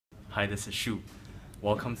Hi, this is Shu.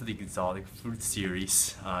 Welcome to the exotic fruit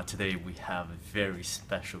series. Today we have a very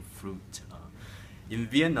special fruit. In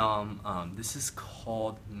Vietnam, this is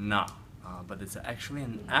called na, but it's actually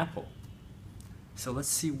an apple. So let's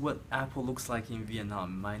see what apple looks like in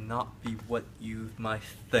Vietnam. It might not be what you might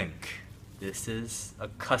think. This is a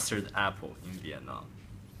custard apple in Vietnam.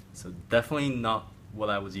 So definitely not what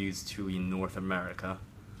I was used to in North America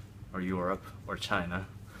or Europe or China.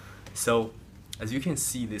 So as you can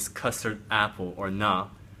see, this custard apple or na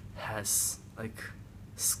has like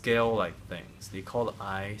scale-like things. They call it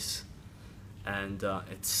eyes, and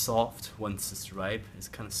it's soft once it's ripe. It's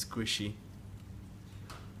kind of squishy.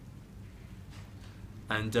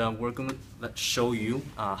 And we're gonna show you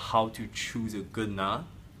how to choose a good na,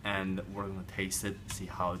 and we're gonna taste it, see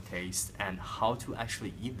how it tastes, and how to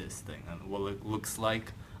actually eat this thing, and what it looks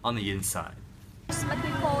like on the inside. But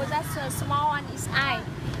before that, the small one is eye.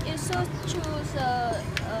 You should choose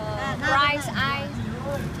rice eye.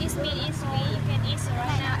 It's meat. You can eat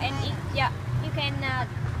right now, and you can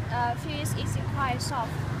feel it's quite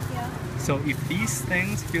soft. Yeah. So if these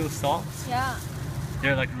things feel soft, yeah,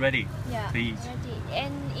 they're like ready to eat. Ready.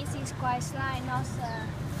 And it is quite slight, not.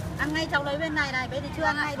 Ăn ngay trong lấy bên này này, bên này chưa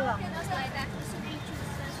ăn ngay được. Not like that. You should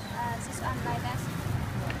choose this one like that.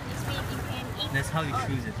 It's meat. You can eat. That's how you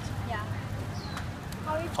choose it. Yeah.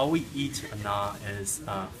 How we eat a na is,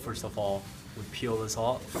 first of all, we peel this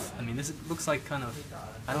off. I mean, this looks like kind of,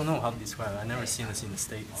 I don't know how to describe it. I've never seen this in the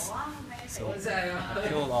States. So,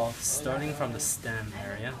 peel it off, starting from the stem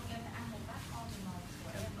area.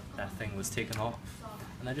 Okay, that thing was taken off.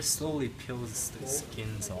 And I just slowly peel the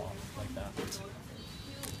skins off, like that.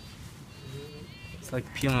 It's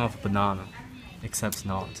like peeling off a banana, except it's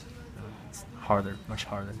not. It's harder, much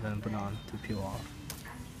harder than a banana to peel off.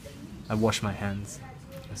 I wash my hands,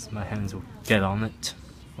 because my hands will get on it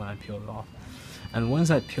when I peel it off. And once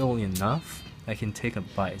I peel enough, I can take a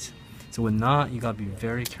bite. So with na, you gotta be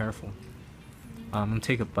very careful. I'm gonna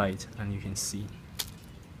take a bite, and you can see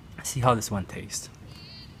how this one tastes.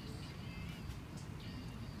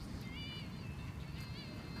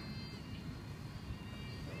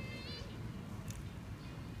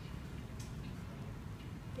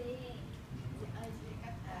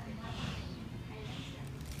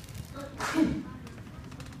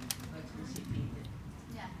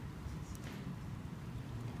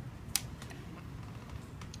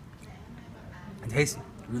 It tastes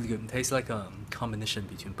really good. It tastes like a combination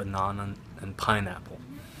between banana and pineapple.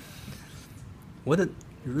 What is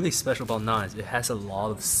really special about na is it has a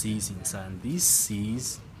lot of seeds inside. And these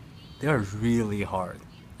seeds, they are really hard.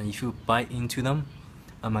 And if you bite into them,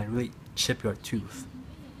 it might really chip your tooth.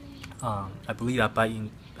 I believe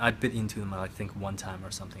I bit into them I think one time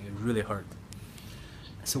or something. It really hurt.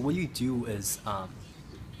 So what you do is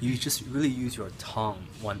you just really use your tongue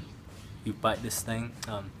when you bite this thing.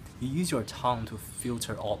 You use your tongue to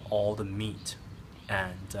filter out all the meat,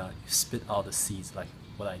 and you spit out the seeds like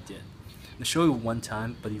what I did. I'll show you one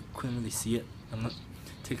time, but you couldn't really see it. I'm gonna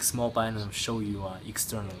take a small bite and I'll show you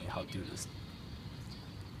externally how to do this.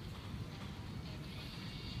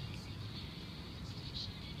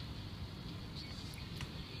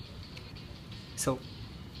 So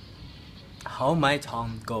how my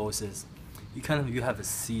tongue goes is you have a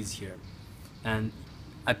seeds here, and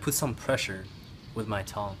I put some pressure with my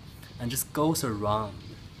tongue and just goes around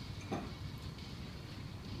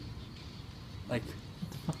like,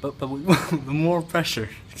 but with more pressure.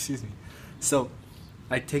 Excuse me. So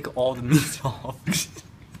I take all the meat off. I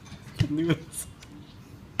can do this.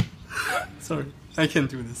 Sorry, I can't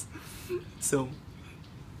do this. So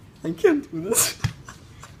I can't do this.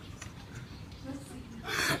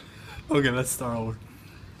 Okay, let's start over.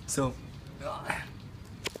 So I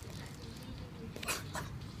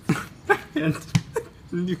can't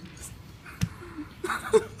do this.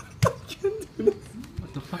 I can't do this.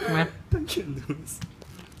 What the fuck, man? I can't do this.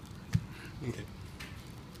 Okay.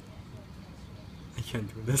 I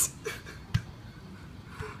can't do this.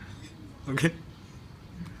 Okay?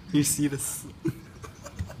 You see this?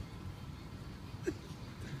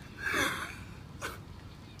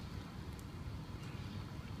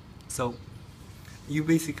 So, you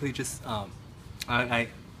basically just,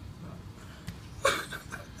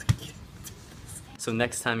 So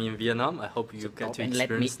next time in Vietnam, I hope you get to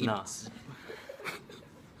experience na.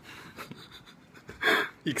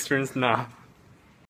 Experience na.